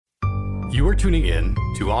You are tuning in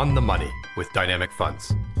to On the Money with Dynamic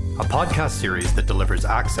Funds, a podcast series that delivers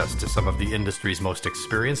access to some of the industry's most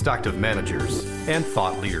experienced active managers and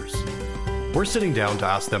thought leaders. We're sitting down to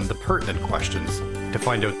ask them the pertinent questions to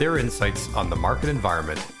find out their insights on the market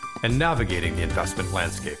environment and navigating the investment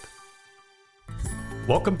landscape.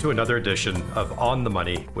 Welcome to another edition of On the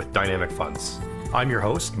Money with Dynamic Funds. I'm your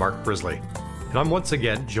host, Mark Brisley, and I'm once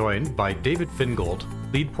again joined by David Fingold,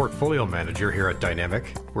 lead portfolio manager here at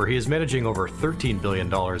Dynamic, where he is managing over $13 billion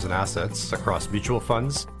in assets across mutual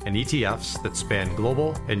funds and ETFs that span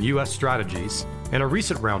global and U.S. strategies, and a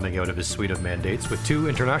recent rounding out of his suite of mandates with 2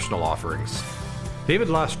 international offerings. David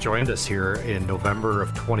last joined us here in November of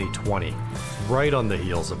 2020, right on the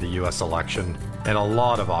heels of the U.S. election, and a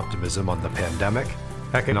lot of optimism on the pandemic,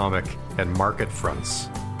 economic, and market fronts.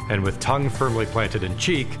 And with tongue firmly planted in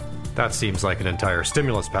cheek, that seems like an entire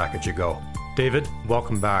stimulus package ago. David,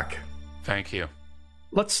 welcome back. Thank you.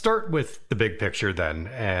 Let's start with the big picture then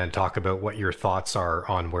and talk about what your thoughts are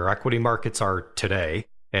on where equity markets are today.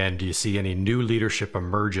 And do you see any new leadership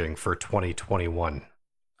emerging for 2021?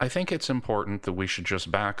 I think it's important that we should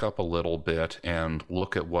just back up a little bit and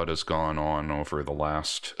look at what has gone on over the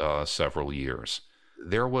last several years.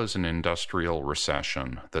 There was an industrial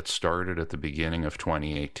recession that started at the beginning of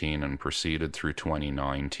 2018 and proceeded through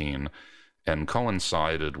 2019 and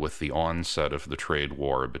coincided with the onset of the trade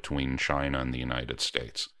war between China and the United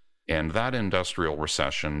States. And that industrial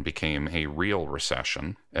recession became a real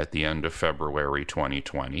recession at the end of February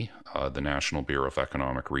 2020. The National Bureau of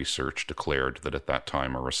Economic Research declared that at that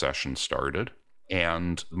time a recession started.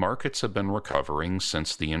 And markets have been recovering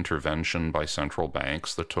since the intervention by central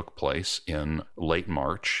banks that took place in late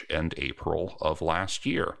March and April of last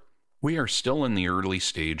year. We are still in the early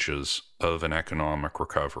stages of an economic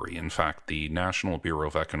recovery. In fact, the National Bureau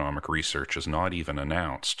of Economic Research has not even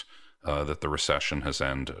announced that the recession has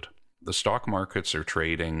ended. The stock markets are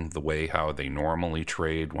trading the way how they normally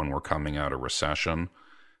trade when we're coming out of recession.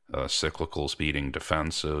 Cyclicals beating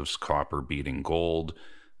defensives, copper beating gold.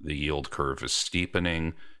 The yield curve is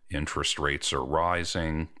steepening. Interest rates are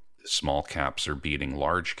rising. Small caps are beating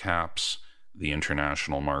large caps. The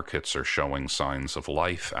international markets are showing signs of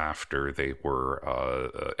life after they were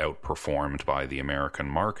outperformed by the American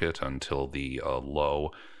market until the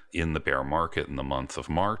low in the bear market in the month of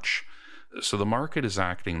March. So the market is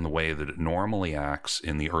acting the way that it normally acts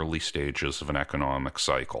in the early stages of an economic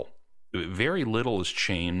cycle. Very little has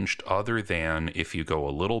changed other than if you go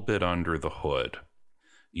a little bit under the hood,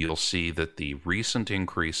 you'll see that the recent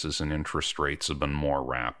increases in interest rates have been more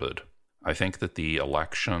rapid. I think that the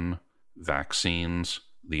election, vaccines,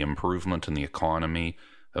 the improvement in the economy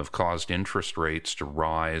have caused interest rates to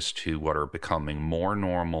rise to what are becoming more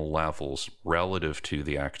normal levels relative to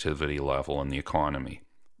the activity level in the economy.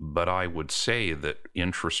 But I would say that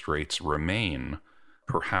interest rates remain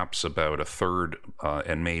perhaps about a third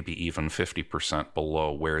and maybe even 50%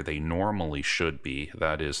 below where they normally should be.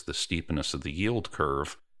 That is, the steepness of the yield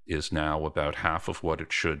curve is now about half of what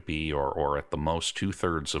it should be, or at the most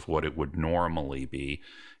 2/3 of what it would normally be,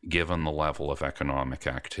 given the level of economic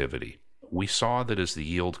activity. We saw that as the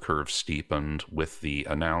yield curve steepened with the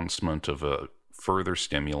announcement of further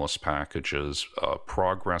stimulus packages,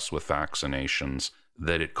 progress with vaccinations,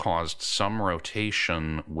 that it caused some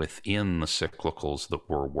rotation within the cyclicals that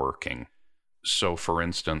were working. So, for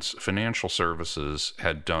instance, financial services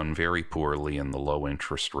had done very poorly in the low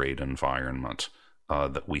interest rate environment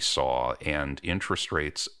that we saw, and interest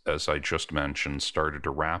rates, as I just mentioned, started to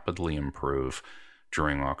rapidly improve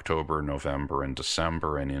during October, November, and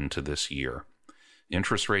December and into this year.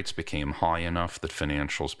 Interest rates became high enough that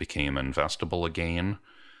financials became investable again.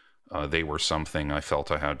 They were something I felt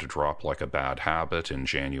I had to drop like a bad habit in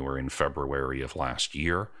January and February of last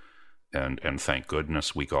year, and thank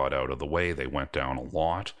goodness we got out of the way. They went down a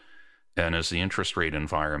lot. And as the interest rate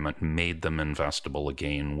environment made them investable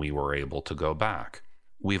again, we were able to go back.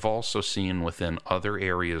 We've also seen within other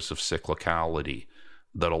areas of cyclicality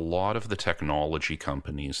that a lot of the technology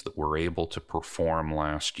companies that were able to perform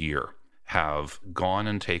last year have gone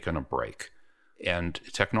and taken a break. And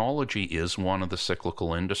technology is one of the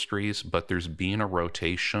cyclical industries, but there's been a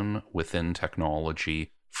rotation within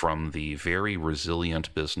technology from the very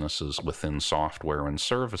resilient businesses within software and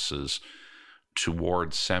services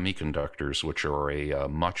towards semiconductors, which are a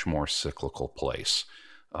much more cyclical place.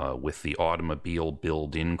 With the automobile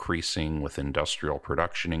build increasing, with industrial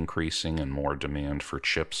production increasing, and more demand for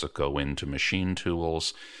chips that go into machine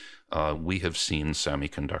tools, we have seen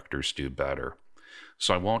semiconductors do better.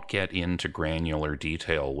 So I won't get into granular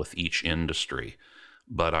detail with each industry,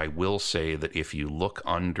 but I will say that if you look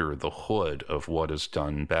under the hood of what is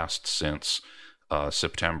done best since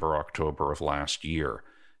September, October of last year.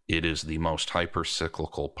 It is the most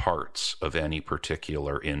hypercyclical parts of any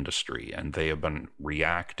particular industry, and they have been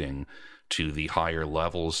reacting to the higher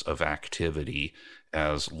levels of activity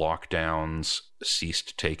as lockdowns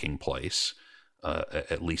ceased taking place,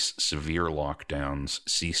 at least severe lockdowns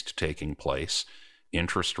ceased taking place.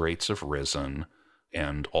 Interest rates have risen,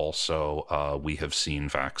 and also we have seen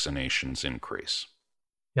vaccinations increase.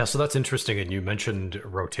 Yeah, so that's interesting. And you mentioned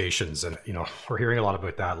rotations, and we're hearing a lot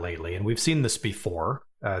about that lately. And we've seen this before,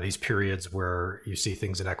 these periods where you see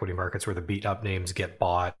things in equity markets where the beat up names get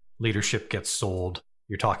bought, leadership gets sold.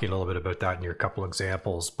 You're talking a little bit about that in your couple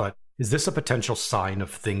examples, but is this a potential sign of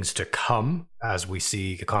things to come as we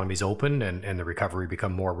see economies open and the recovery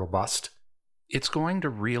become more robust? It's going to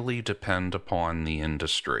really depend upon the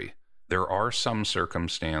industry. There are some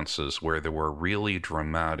circumstances where there were really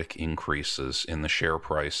dramatic increases in the share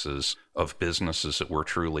prices of businesses that were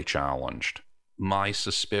truly challenged. My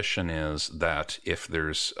suspicion is that if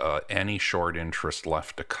there's any short interest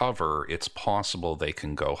left to cover, it's possible they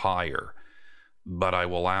can go higher. But I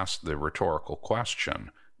will ask the rhetorical question,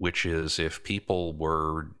 which is if people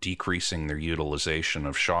were decreasing their utilization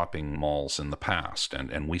of shopping malls in the past,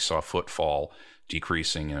 and we saw footfall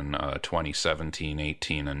decreasing in 2017,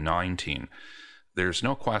 18, and 19, there's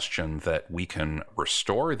no question that we can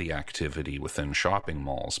restore the activity within shopping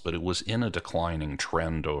malls, but it was in a declining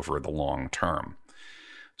trend over the long term.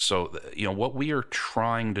 So, what we are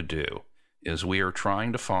trying to do is we are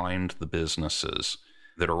trying to find the businesses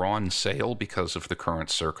that are on sale because of the current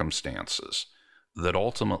circumstances that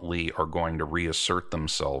ultimately are going to reassert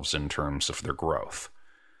themselves in terms of their growth.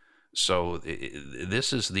 So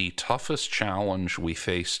this is the toughest challenge we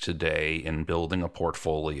face today in building a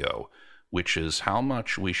portfolio, which is how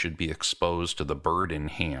much we should be exposed to the bird in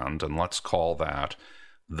hand, and let's call that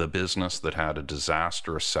the business that had a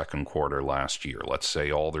disastrous second quarter last year. Let's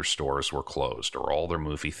say all their stores were closed or all their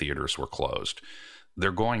movie theaters were closed.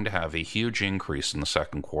 They're going to have a huge increase in the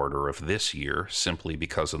second quarter of this year simply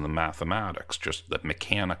because of the mathematics, just that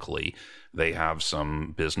mechanically they have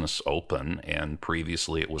some business open and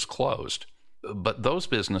previously it was closed. But those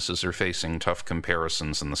businesses are facing tough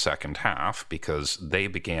comparisons in the second half because they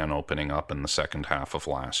began opening up in the second half of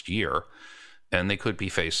last year, and they could be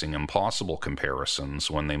facing impossible comparisons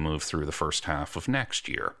when they move through the first half of next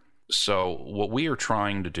year. So what we are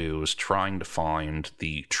trying to do is trying to find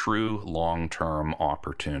the true long-term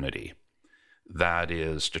opportunity. That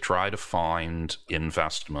is to try to find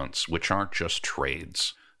investments which aren't just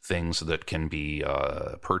trades, things that can be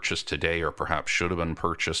purchased today or perhaps should have been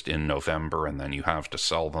purchased in November, and then you have to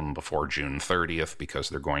sell them before June 30th because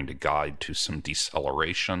they're going to guide to some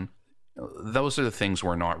deceleration. Those are the things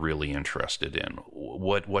we're not really interested in.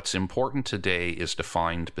 What's important today is to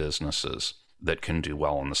find businesses that can do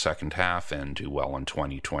well in the second half and do well in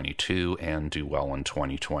 2022 and do well in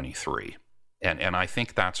 2023. And I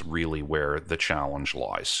think that's really where the challenge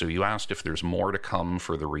lies. So you asked if there's more to come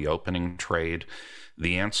for the reopening trade.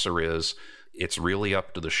 The answer is it's really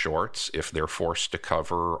up to the shorts. If they're forced to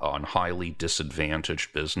cover on highly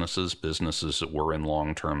disadvantaged businesses that were in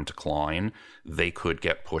long-term decline, they could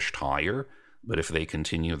get pushed higher. But if they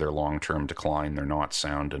continue their long-term decline, they're not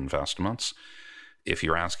sound investments. If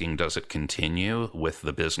you're asking, does it continue with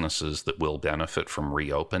the businesses that will benefit from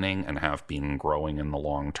reopening and have been growing in the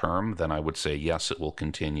long term, then I would say, yes, it will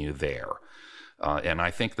continue there. And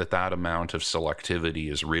I think that amount of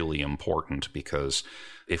selectivity is really important because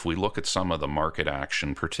if we look at some of the market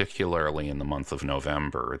action, particularly in the month of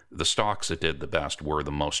November, the stocks that did the best were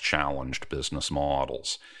the most challenged business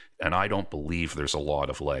models. And I don't believe there's a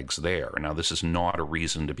lot of legs there. Now, this is not a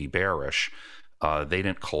reason to be bearish. They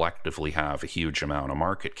didn't collectively have a huge amount of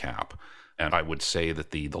market cap. And I would say that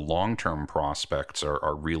the long-term prospects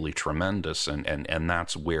are really tremendous, and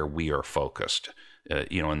that's where we are focused.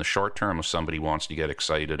 In the short term, if somebody wants to get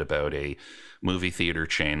excited about a movie theater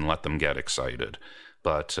chain, let them get excited.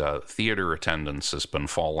 But theater attendance has been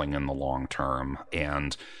falling in the long term,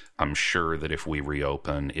 and I'm sure that if we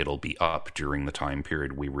reopen, it'll be up during the time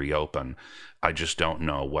period we reopen. I just don't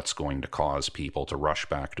know what's going to cause people to rush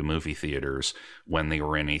back to movie theaters when they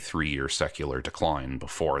were in a 3-year secular decline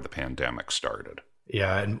before the pandemic started.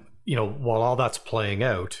 Yeah, and while all that's playing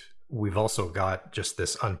out, we've also got just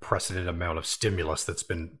this unprecedented amount of stimulus that's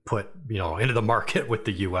been put, into the market with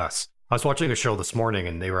the US. I was watching a show this morning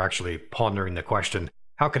and they were actually pondering the question,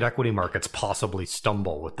 how could equity markets possibly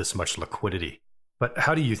stumble with this much liquidity? But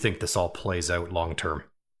how do you think this all plays out long term?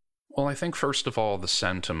 Well, I think first of all, the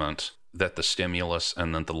sentiment that the stimulus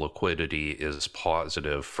and that the liquidity is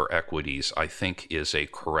positive for equities, I think is a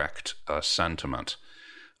correct sentiment.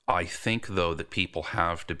 I think, though, that people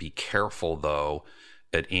have to be careful, though,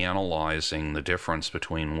 at analyzing the difference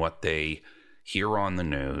between what they hear on the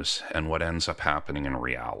news and what ends up happening in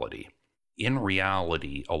reality. In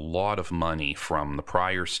reality, a lot of money from the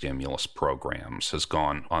prior stimulus programs has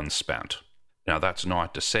gone unspent. Now, that's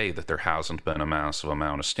not to say that there hasn't been a massive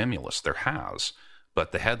amount of stimulus. There has,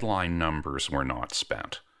 but the headline numbers were not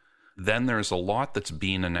spent. Then there's a lot that's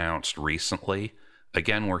been announced recently.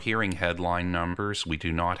 Again, we're hearing headline numbers. We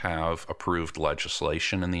do not have approved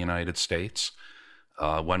legislation in the United States.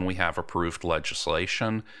 When we have approved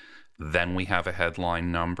legislation, then we have a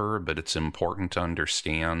headline number, but it's important to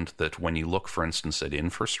understand that when you look, for instance, at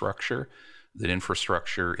infrastructure, that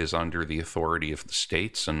infrastructure is under the authority of the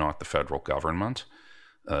states and not the federal government.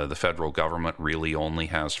 The federal government really only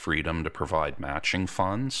has freedom to provide matching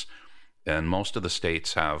funds, and most of the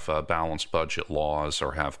states have balanced budget laws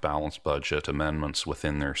or have balanced budget amendments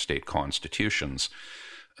within their state constitutions.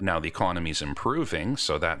 Now, the economy's improving,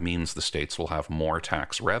 so that means the states will have more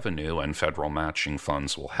tax revenue and federal matching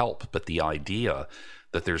funds will help. But the idea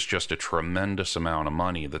that there's just a tremendous amount of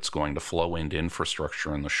money that's going to flow into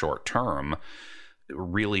infrastructure in the short term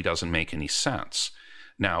really doesn't make any sense.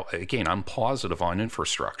 Now, again, I'm positive on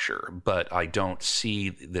infrastructure, but I don't see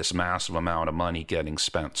this massive amount of money getting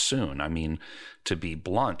spent soon. I mean, to be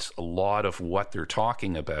blunt, a lot of what they're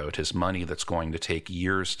talking about is money that's going to take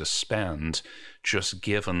years to spend, just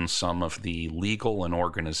given some of the legal and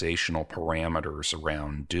organizational parameters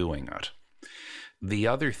around doing it. The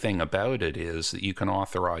other thing about it is that you can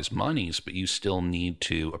authorize monies, but you still need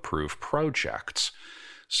to approve projects.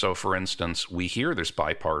 So, for instance, we hear there's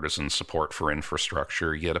bipartisan support for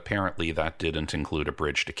infrastructure, yet apparently that didn't include a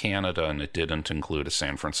bridge to Canada and it didn't include a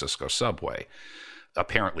San Francisco subway.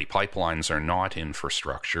 Apparently, pipelines are not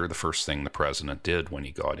infrastructure. The first thing the president did when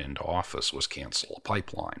he got into office was cancel a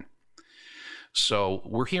pipeline. So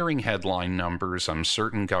we're hearing headline numbers. I'm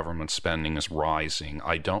certain government spending is rising.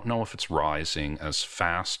 I don't know if it's rising as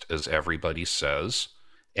fast as everybody says.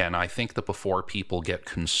 And I think that before people get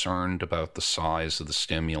concerned about the size of the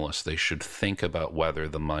stimulus, they should think about whether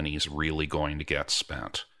the money's really going to get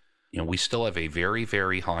spent. You know, we still have a very,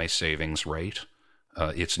 very high savings rate.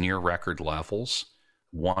 It's near record levels.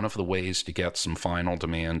 One of the ways to get some final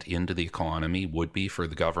demand into the economy would be for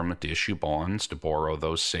the government to issue bonds to borrow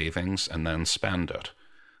those savings and then spend it.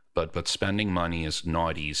 But spending money is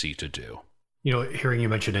not easy to do. You know, hearing you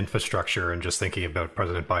mention infrastructure and just thinking about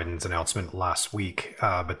President Biden's announcement last week,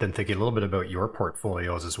 but then thinking a little bit about your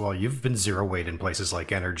portfolios as well. You've been zero weight in places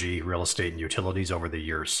like energy, real estate, and utilities over the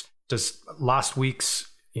years. Does last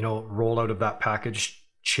week's, rollout of that package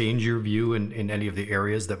change your view in any of the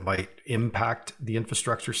areas that might impact the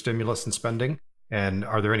infrastructure stimulus and spending? And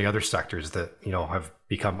are there any other sectors that, have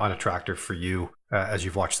become unattractive for you as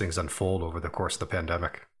you've watched things unfold over the course of the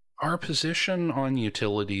pandemic? Our position on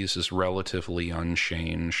utilities is relatively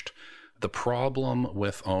unchanged. The problem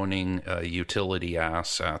with owning utility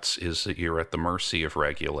assets is that you're at the mercy of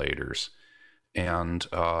regulators. And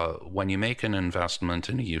when you make an investment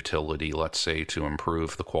in a utility, let's say to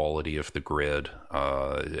improve the quality of the grid,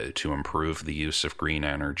 to improve the use of green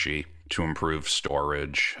energy, to improve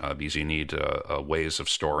storage, because you need ways of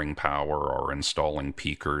storing power or installing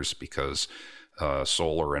peakers because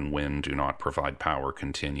solar and wind do not provide power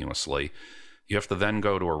continuously. You have to then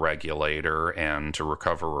go to a regulator, and to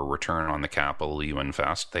recover a return on the capital you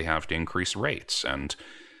invest, they have to increase rates. And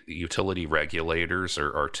utility regulators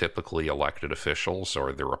are typically elected officials,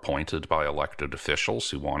 or they're appointed by elected officials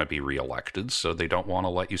who want to be reelected, so they don't want to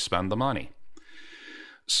let you spend the money.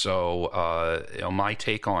 So my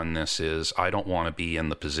take on this is I don't want to be in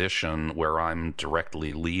the position where I'm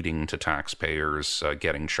directly leading to taxpayers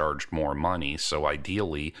getting charged more money. So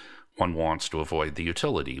ideally, one wants to avoid the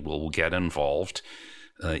utility. We'll get involved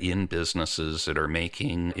in businesses that are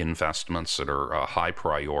making investments that are high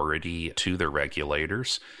priority to their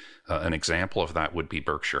regulators. An example of that would be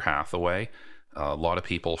Berkshire Hathaway. A lot of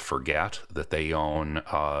people forget that they own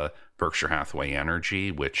Berkshire Hathaway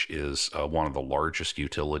Energy, which is one of the largest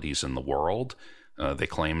utilities in the world. They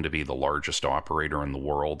claim to be the largest operator in the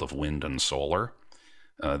world of wind and solar.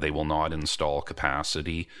 They will not install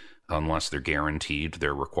capacity unless they're guaranteed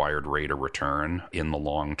their required rate of return in the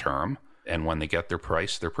long term. And when they get their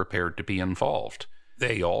price, they're prepared to be involved.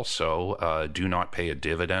 They also do not pay a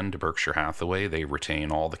dividend to Berkshire Hathaway. They retain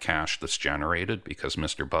all the cash that's generated because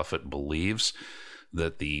Mr. Buffett believes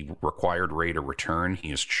that the required rate of return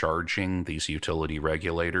he is charging these utility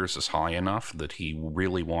regulators is high enough that he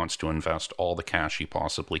really wants to invest all the cash he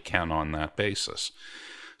possibly can on that basis.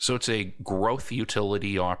 So it's a growth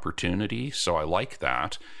utility opportunity, so I like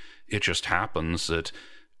that. It just happens that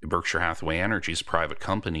Berkshire Hathaway Energy is a private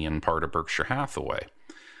company and part of Berkshire Hathaway.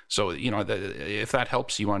 So, if that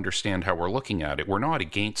helps you understand how we're looking at it, we're not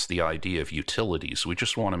against the idea of utilities. We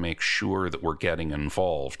just want to make sure that we're getting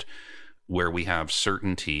involved where we have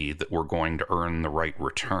certainty that we're going to earn the right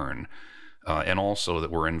return, and also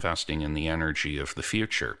that we're investing in the energy of the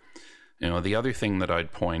future. The other thing that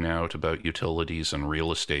I'd point out about utilities and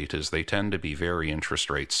real estate is they tend to be very interest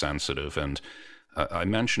rate sensitive. And I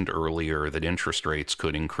mentioned earlier that interest rates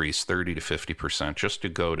could increase 30 to 50% just to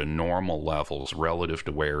go to normal levels relative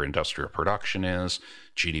to where industrial production is,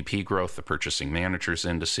 GDP growth, the purchasing managers'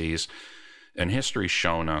 indices. And history's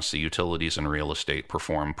shown us that utilities and real estate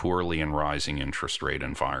perform poorly in rising interest rate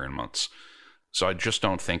environments. So I just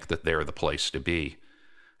don't think that they're the place to be.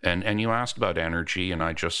 And you asked about energy, and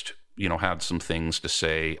I just had some things to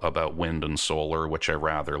say about wind and solar, which I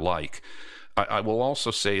rather like. I will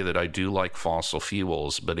also say that I do like fossil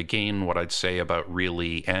fuels, but again, what I'd say about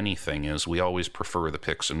really anything is we always prefer the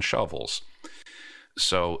picks and shovels.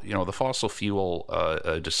 So, the fossil fuel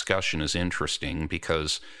discussion is interesting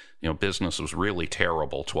because, business was really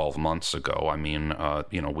terrible 12 months ago. I mean,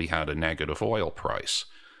 we had a negative oil price.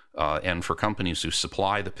 And for companies who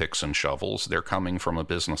supply the picks and shovels, they're coming from a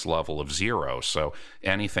business level of zero. So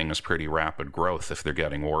anything is pretty rapid growth if they're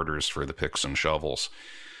getting orders for the picks and shovels.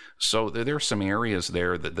 So there are some areas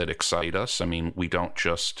there that excite us. I mean, we don't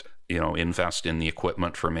just, invest in the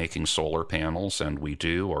equipment for making solar panels, and we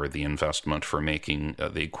do, or the investment for making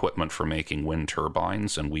the equipment for making wind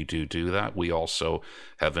turbines, and we do that. We also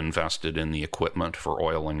have invested in the equipment for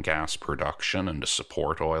oil and gas production and to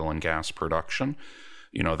support oil and gas production.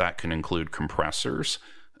 That can include compressors.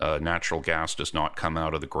 Natural gas does not come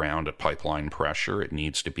out of the ground at pipeline pressure. It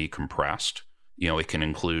needs to be compressed. It can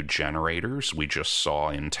include generators. We just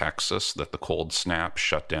saw in Texas that the cold snap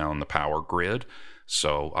shut down the power grid.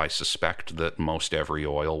 So I suspect that most every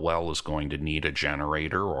oil well is going to need a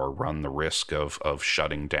generator or run the risk of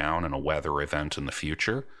shutting down in a weather event in the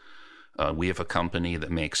future. We have a company that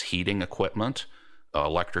makes heating equipment,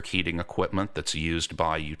 electric heating equipment that's used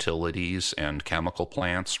by utilities and chemical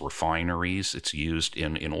plants, refineries. It's used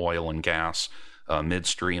in oil and gas,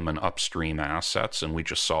 midstream and upstream assets, and we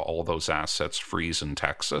just saw all those assets freeze in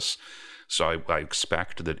Texas. So I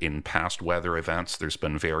expect that in past weather events, there's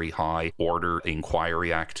been very high order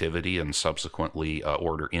inquiry activity and subsequently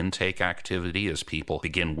order intake activity as people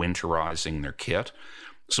begin winterizing their kit.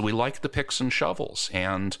 So we like the picks and shovels.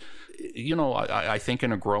 And, I think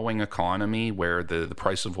in a growing economy where the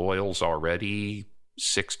price of oil's already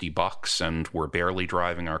 $60 and we're barely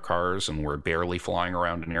driving our cars and we're barely flying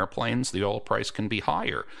around in airplanes, the oil price can be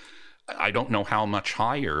higher. I don't know how much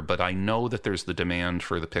higher, but I know that there's the demand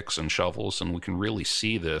for the picks and shovels, and we can really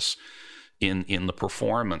see this in the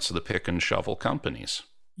performance of the pick and shovel companies.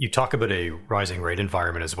 You talk about a rising rate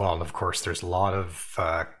environment as well, and of course there's a lot of,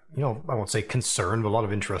 I won't say concern, but a lot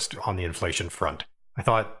of interest on the inflation front. I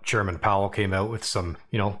thought Chairman Powell came out with some,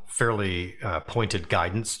 fairly pointed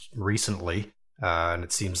guidance recently. And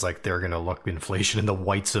it seems like they're going to look inflation in the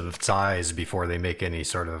whites of its eyes before they make any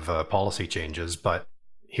sort of policy changes. But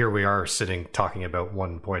here we are sitting talking about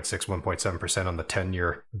 1.6, 1.7% on the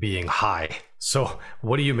 10-year being high. So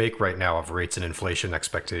what do you make right now of rates and inflation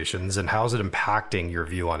expectations, and how is it impacting your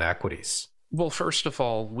view on equities? Well, first of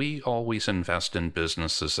all, we always invest in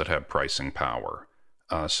businesses that have pricing power.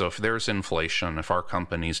 So if there's inflation, if our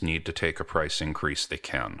companies need to take a price increase, they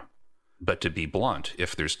can. But to be blunt,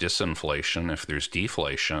 if there's disinflation, if there's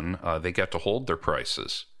deflation, they get to hold their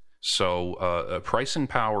prices. So pricing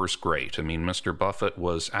power is great. I mean, Mr. Buffett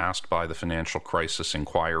was asked by the Financial Crisis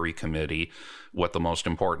Inquiry Committee what the most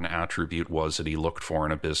important attribute was that he looked for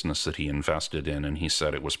in a business that he invested in, and he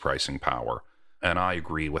said it was pricing power. And I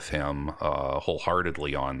agree with him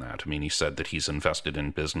wholeheartedly on that. I mean, he said that he's invested in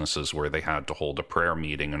businesses where they had to hold a prayer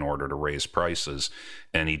meeting in order to raise prices,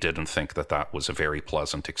 and he didn't think that that was a very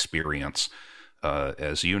pleasant experience.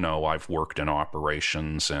 As you know, I've worked in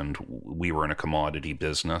operations, and we were in a commodity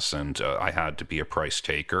business, and I had to be a price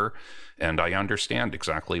taker, and I understand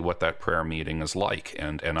exactly what that prayer meeting is like,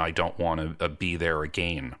 and I don't want to be there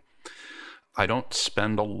again. I don't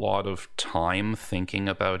spend a lot of time thinking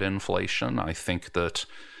about inflation. I think that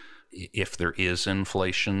if there is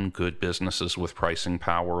inflation, good businesses with pricing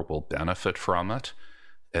power will benefit from it.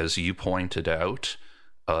 As you pointed out,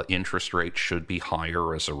 interest rates should be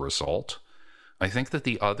higher as a result. I think that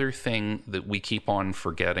the other thing that we keep on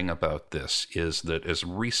forgetting about this is that as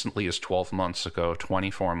recently as 12 months ago,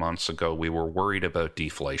 24 months ago, we were worried about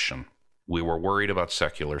deflation. We were worried about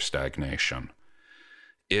secular stagnation.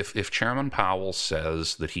 if Chairman Powell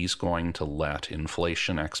says that he's going to let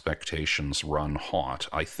inflation expectations run hot,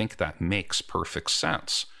 I think that makes perfect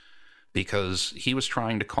sense, because he was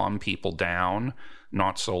trying to calm people down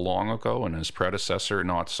not so long ago, and his predecessor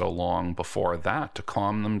not so long before that to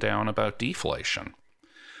calm them down about deflation.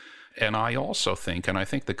 And I also think, and I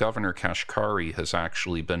think the Governor Kashkari has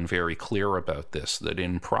actually been very clear about this, that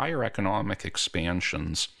in prior economic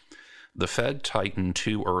expansions, the Fed tightened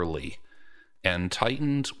too early and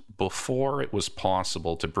tightened before it was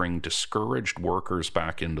possible to bring discouraged workers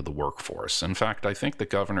back into the workforce. In fact, I think that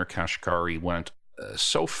Governor Kashkari went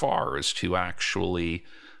so far as to actually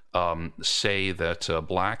say that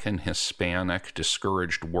Black and Hispanic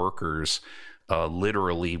discouraged workers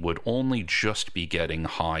literally would only just be getting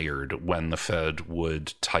hired when the Fed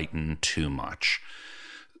would tighten too much.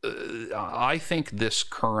 I think this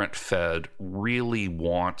current Fed really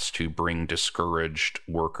wants to bring discouraged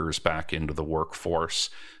workers back into the workforce.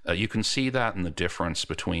 You can see that in the difference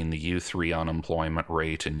between the U3 unemployment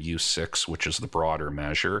rate and U6, which is the broader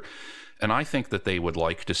measure. And I think that they would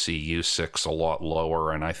like to see U6 a lot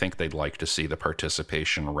lower, and I think they'd like to see the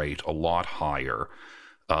participation rate a lot higher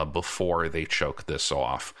before they choke this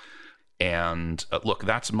off. And look,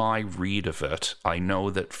 that's my read of it. I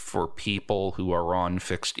know that for people who are on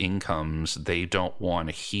fixed incomes, they don't want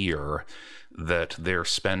to hear that their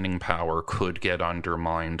spending power could get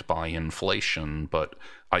undermined by inflation. But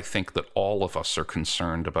I think that all of us are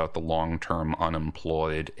concerned about the long-term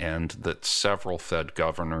unemployed, and that several Fed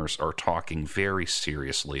governors are talking very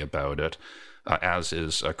seriously about it, as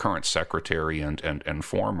is current Secretary and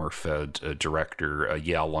former Fed Director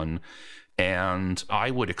Yellen. And I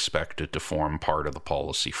would expect it to form part of the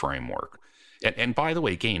policy framework. And by the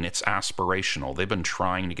way, again, it's aspirational. They've been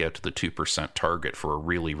trying to get to the 2% target for a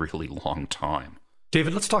really, really long time.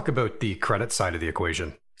 David, let's talk about the credit side of the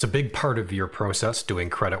equation. It's a big part of your process, doing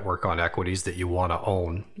credit work on equities that you want to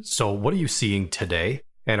own. So what are you seeing today?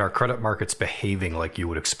 And are credit markets behaving like you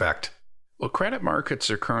would expect? Well, credit markets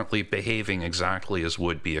are currently behaving exactly as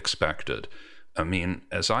would be expected. I mean,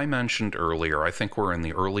 as I mentioned earlier, I think we're in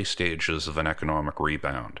the early stages of an economic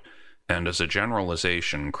rebound. And as a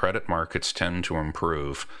generalization, credit markets tend to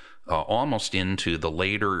improve almost into the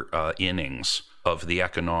later innings of the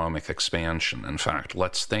economic expansion. In fact,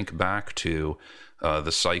 let's think back to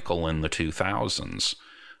the cycle in the 2000s.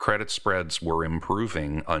 Credit spreads were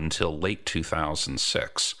improving until late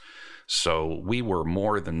 2006. So we were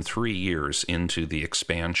more than 3 years into the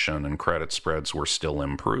expansion, and credit spreads were still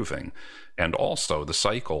improving. And also the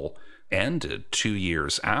cycle ended 2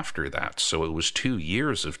 years after that. So it was 2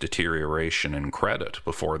 years of deterioration in credit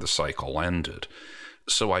before the cycle ended.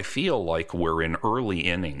 So I feel like we're in early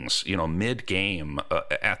innings, mid-game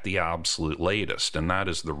at the absolute latest. And that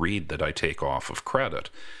is the read that I take off of credit.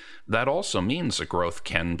 That also means that growth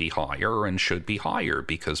can be higher and should be higher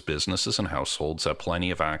because businesses and households have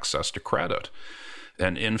plenty of access to credit.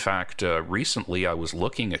 And in fact, recently I was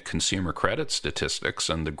looking at consumer credit statistics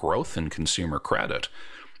and the growth in consumer credit.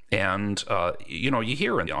 And, you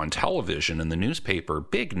hear on television and the newspaper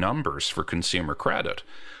big numbers for consumer credit.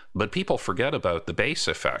 But people forget about the base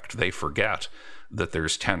effect. They forget that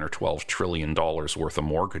there's $10 or $12 trillion worth of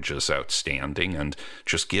mortgages outstanding, and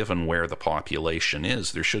just given where the population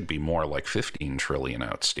is, there should be more like 15 trillion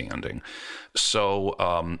outstanding. So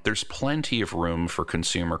there's plenty of room for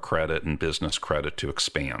consumer credit and business credit to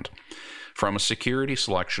expand. From a security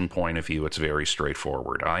selection point of view, it's very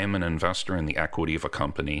straightforward. I am an investor in the equity of a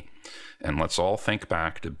company, and let's all think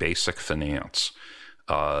back to basic finance.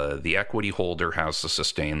 The equity holder has to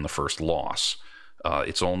sustain the first loss.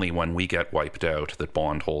 It's only when we get wiped out that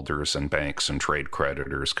bondholders and banks and trade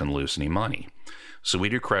creditors can lose any money. So we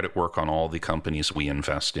do credit work on all the companies we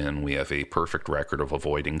invest in. We have a perfect record of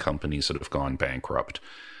avoiding companies that have gone bankrupt.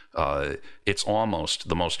 It's almost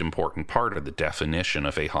the most important part of the definition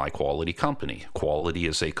of a high-quality company. Quality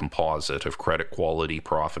is a composite of credit quality,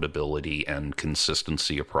 profitability, and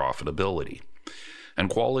consistency of profitability. And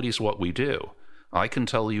quality is what we do. I can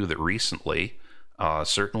tell you that recently,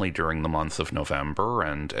 certainly during the month of November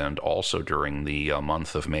and also during the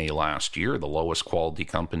month of May last year, the lowest quality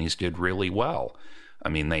companies did really well. I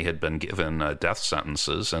mean, they had been given death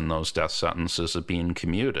sentences, and those death sentences have been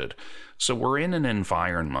commuted. So we're in an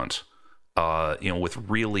environment, with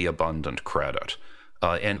really abundant credit.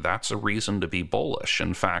 And that's a reason to be bullish.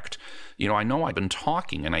 In fact, I know I've been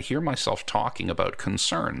talking, and I hear myself talking about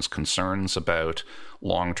concerns about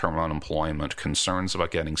long-term unemployment, concerns about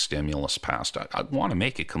getting stimulus passed. I want to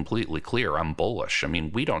make it completely clear I'm bullish. I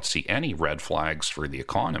mean, we don't see any red flags for the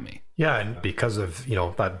economy. Yeah, and because of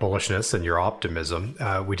that bullishness and your optimism,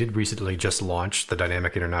 we did recently just launch the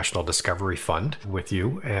Dynamic International Discovery Fund with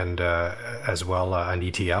you, and as well an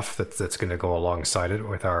ETF that's going to go alongside it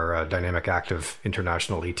with our Dynamic Active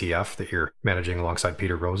International ETF that you're managing alongside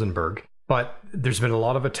Peter Rosenberg. But there's been a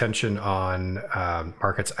lot of attention on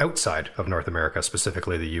markets outside of North America,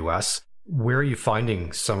 specifically the US. Where are you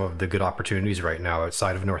finding some of the good opportunities right now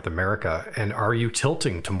outside of North America? And are you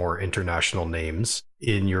tilting to more international names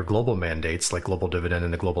in your global mandates like Global Dividend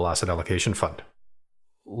and the Global Asset Allocation Fund?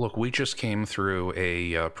 Look, we just came through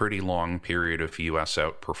a pretty long period of U.S.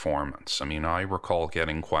 outperformance. I mean, I recall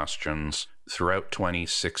getting questions throughout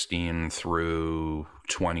 2016 through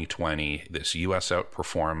 2020, this U.S.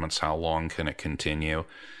 outperformance, how long can it continue?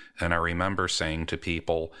 And I remember saying to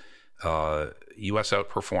people, U.S.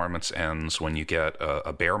 outperformance ends when you get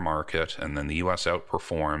a bear market, and then the U.S.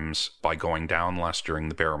 outperforms by going down less during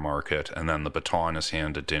the bear market, and then the baton is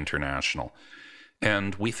handed to international.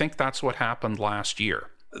 And we think that's what happened last year.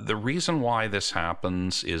 The reason why this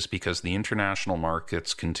happens is because the international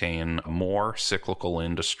markets contain more cyclical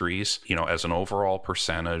industries, as an overall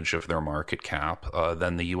percentage of their market cap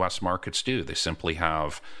than the U.S. markets do. They simply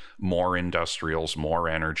have more industrials, more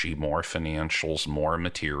energy, more financials, more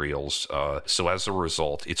materials. So as a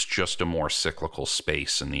result, it's just a more cyclical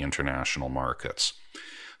space in the international markets.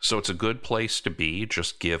 So it's a good place to be,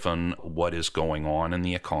 just given what is going on in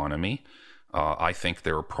the economy. I think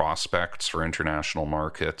there are prospects for international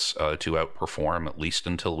markets to outperform, at least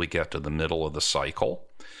until we get to the middle of the cycle.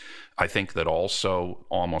 I think that also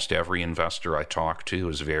almost every investor I talk to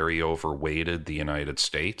is very overweighted the United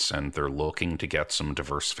States, and they're looking to get some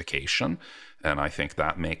diversification. And I think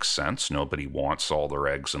that makes sense. Nobody wants all their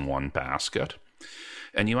eggs in one basket.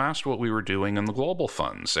 And you asked what we were doing in the global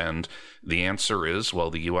funds. And the answer is,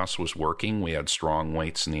 well, the U.S. was working. We had strong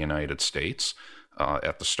weights in the United States.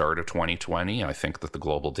 At the start of 2020, I think that the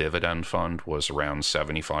Global Dividend Fund was around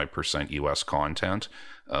 75% U.S. content.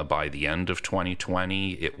 By the end of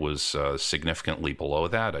 2020, it was significantly below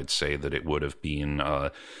that. I'd say that it would have been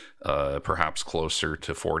perhaps closer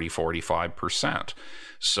to 45%.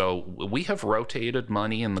 So we have rotated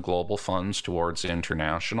money in the global funds towards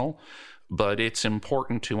international. But it's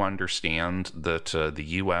important to understand that the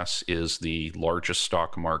U.S. is the largest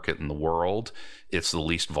stock market in the world. It's the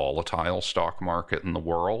least volatile stock market in the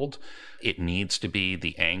world. It needs to be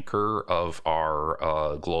the anchor of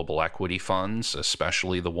our global equity funds,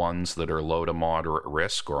 especially the ones that are low to moderate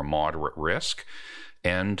risk or moderate risk.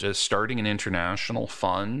 And starting an international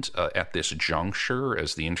fund at this juncture,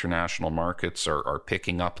 as the international markets are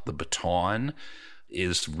picking up the baton,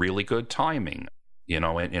 is really good timing.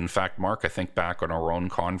 In fact, Mark, I think back on our own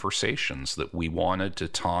conversations that we wanted to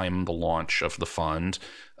time the launch of the fund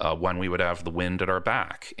when we would have the wind at our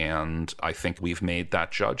back. And I think we've made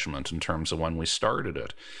that judgment in terms of when we started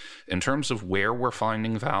it. In terms of where we're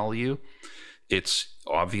finding value, it's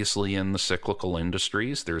obviously in the cyclical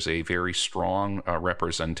industries. There's a very strong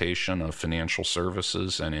representation of financial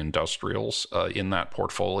services and industrials in that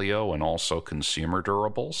portfolio, and also consumer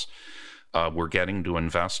durables. We're getting to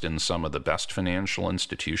invest in some of the best financial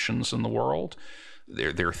institutions in the world.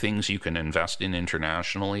 There are things you can invest in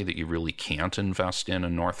internationally that you really can't invest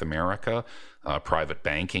in North America. Private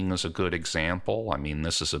banking is a good example. I mean,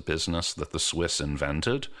 this is a business that the Swiss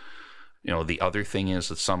invented. The other thing is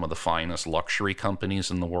that some of the finest luxury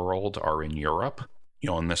companies in the world are in Europe.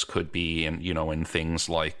 And this could be in things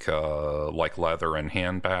like leather and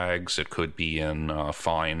handbags. It could be in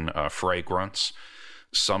fine fragrance.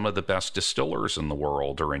 Some of the best distillers in the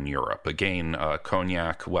world are in Europe. Again,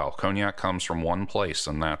 cognac comes from one place,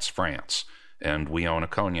 and that's France. And we own a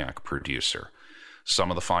cognac producer.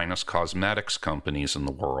 Some of the finest cosmetics companies in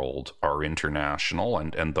the world are international,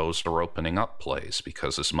 and those are opening up plays,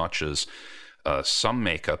 because as much as some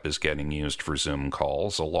makeup is getting used for Zoom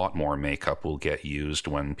calls, a lot more makeup will get used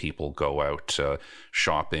when people go out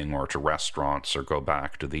shopping or to restaurants or go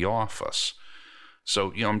back to the office.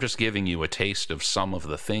 So, I'm just giving you a taste of some of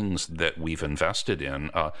the things that we've invested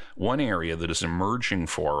in. One area that is emerging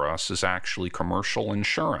for us is actually commercial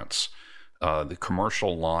insurance. The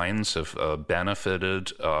commercial lines have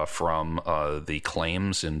benefited from the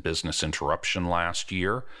claims in business interruption last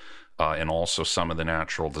year. and also some of the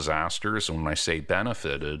natural disasters. And when I say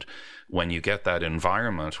benefited, when you get that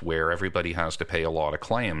environment where everybody has to pay a lot of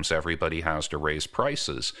claims, everybody has to raise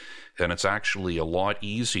prices, and it's actually a lot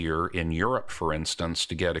easier in Europe, for instance,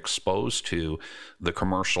 to get exposed to the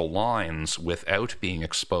commercial lines without being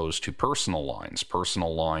exposed to personal lines.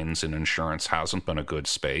 Personal lines in insurance hasn't been a good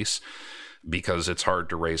space because it's hard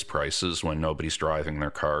to raise prices when nobody's driving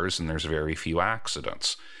their cars and there's very few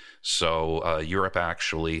accidents. So Europe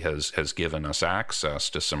actually has given us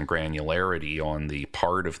access to some granularity on the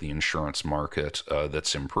part of the insurance market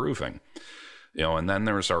that's improving. And then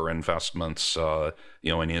there's our investments,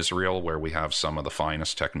 in Israel, where we have some of the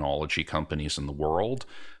finest technology companies in the world.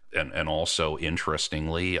 And also,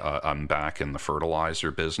 interestingly, I'm back in the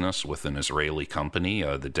fertilizer business with an Israeli company.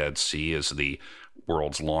 The Dead Sea is the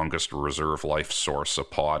world's longest reserve life source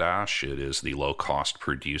of potash. It is the low-cost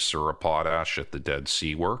producer of potash at the Dead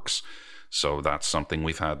Sea Works. So that's something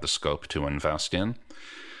we've had the scope to invest in.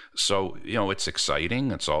 So, it's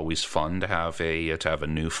exciting. It's always fun to have a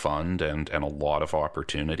new fund and a lot of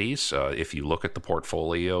opportunities. If you look at the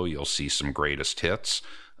portfolio, you'll see some greatest hits.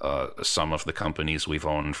 Some of the companies we've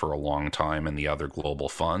owned for a long time in the other global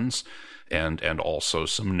funds, and also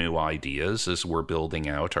some new ideas as we're building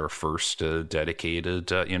out our first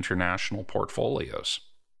dedicated international portfolios.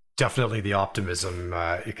 Definitely the optimism.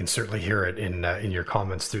 You can certainly hear it in your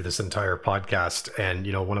comments through this entire podcast. And,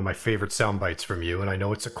 one of my favorite sound bites from you, and I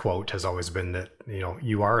know it's a quote, has always been that,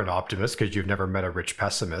 you are an optimist because you've never met a rich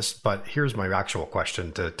pessimist. But here's my actual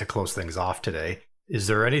question to close things off today. Is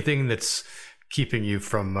there anything that's keeping you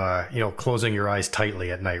from, closing your eyes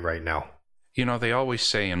tightly at night right now? They always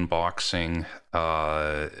say in boxing,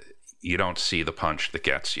 you don't see the punch that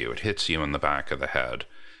gets you. It hits you in the back of the head.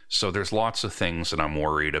 So there's lots of things that I'm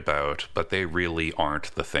worried about, but they really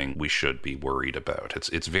aren't the thing we should be worried about.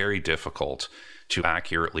 It's very difficult to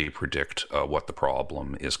accurately predict what the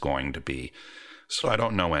problem is going to be. So I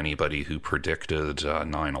don't know anybody who predicted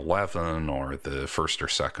 9/11 or the first or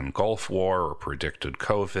second Gulf War or predicted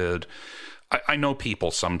COVID. I know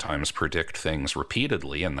people sometimes predict things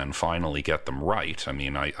repeatedly and then finally get them right. I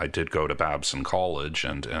mean, I did go to Babson College,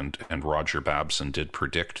 and Roger Babson did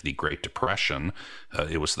predict the Great Depression.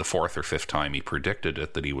 It was the fourth or fifth time he predicted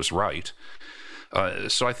it that he was right.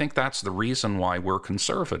 So I think that's the reason why we're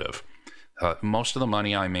conservative. Most of the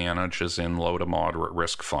money I manage is in low to moderate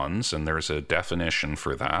risk funds, and there's a definition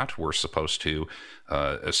for that. We're supposed to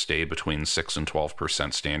stay between 6 and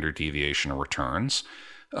 12% standard deviation of returns.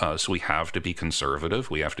 So we have to be conservative.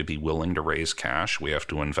 We have to be willing to raise cash. We have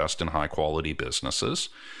to invest in high-quality businesses.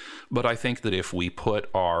 But I think that if we put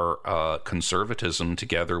our conservatism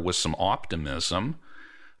together with some optimism,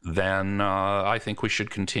 then I think we should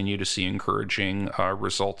continue to see encouraging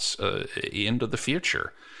results into the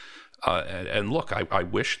future. And look, I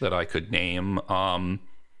wish that I could name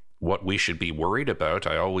what we should be worried about.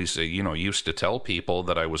 I always, used to tell people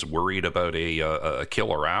that I was worried about a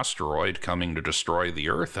killer asteroid coming to destroy the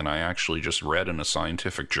Earth, and I actually just read in a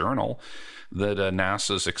scientific journal that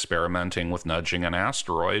NASA's experimenting with nudging an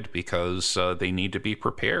asteroid because they need to be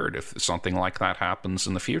prepared if something like that happens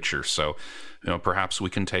in the future. So, perhaps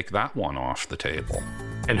we can take that one off the table.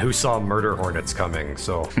 And who saw murder hornets coming?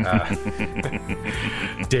 So,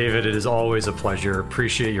 David, it is always a pleasure.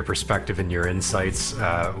 Appreciate your perspective and your insights.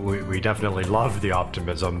 We definitely love the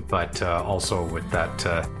optimism, but also with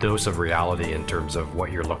that dose of reality in terms of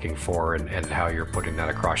what you're looking for and how you're putting that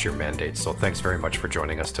across your mandate. So thanks very much for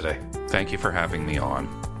joining us today. Thank you for having me on.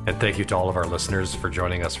 And thank you to all of our listeners for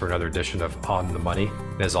joining us for another edition of On the Money.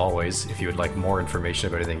 And as always, if you would like more information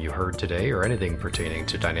about anything you heard today or anything pertaining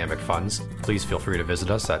to Dynamic Funds, please feel free to visit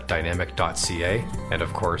us at dynamic.ca. And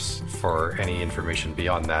of course, for any information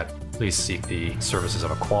beyond that, please seek the services of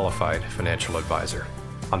a qualified financial advisor.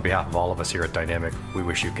 On behalf of all of us here at Dynamic, we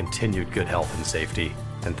wish you continued good health and safety.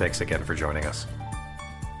 And thanks again for joining us.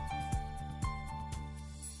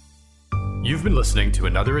 You've been listening to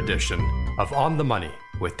another edition of On the Money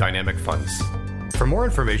with Dynamic Funds. For more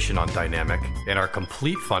information on Dynamic and our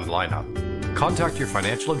complete fund lineup, contact your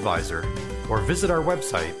financial advisor or visit our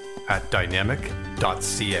website at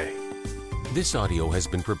dynamic.ca. This audio has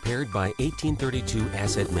been prepared by 1832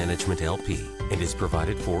 Asset Management LP and is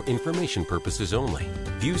provided for information purposes only.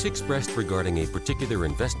 Views expressed regarding a particular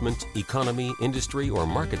investment, economy, industry, or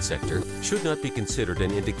market sector should not be considered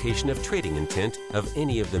an indication of trading intent of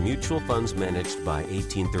any of the mutual funds managed by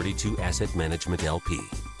 1832 Asset Management LP.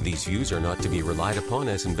 These views are not to be relied upon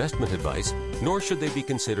as investment advice, nor should they be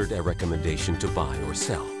considered a recommendation to buy or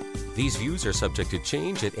sell. These views are subject to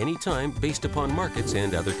change at any time based upon markets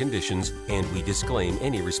and other conditions, and we disclaim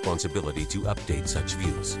any responsibility to update such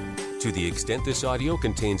views. To the extent this audio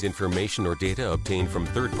contains information or data obtained from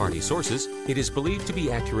third-party sources, it is believed to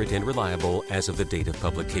be accurate and reliable as of the date of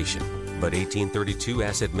publication. But 1832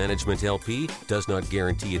 Asset Management LP does not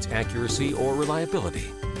guarantee its accuracy or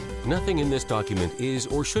reliability. Nothing in this document is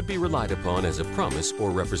or should be relied upon as a promise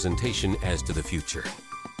or representation as to the future.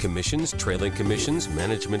 Commissions, trailing commissions,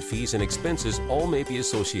 management fees, and expenses all may be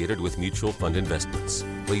associated with mutual fund investments.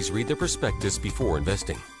 Please read the prospectus before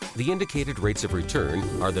investing. The indicated rates of return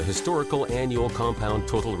are the historical annual compound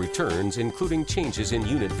total returns, including changes in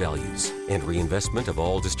unit values. And reinvestment of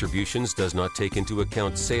all distributions does not take into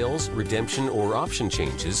account sales, redemption, or option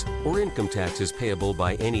changes, or income taxes payable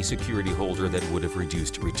by any security holder that would have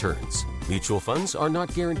reduced returns. Mutual funds are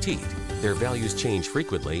not guaranteed. Their values change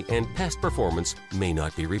frequently, and past performance may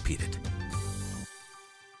not be repeated.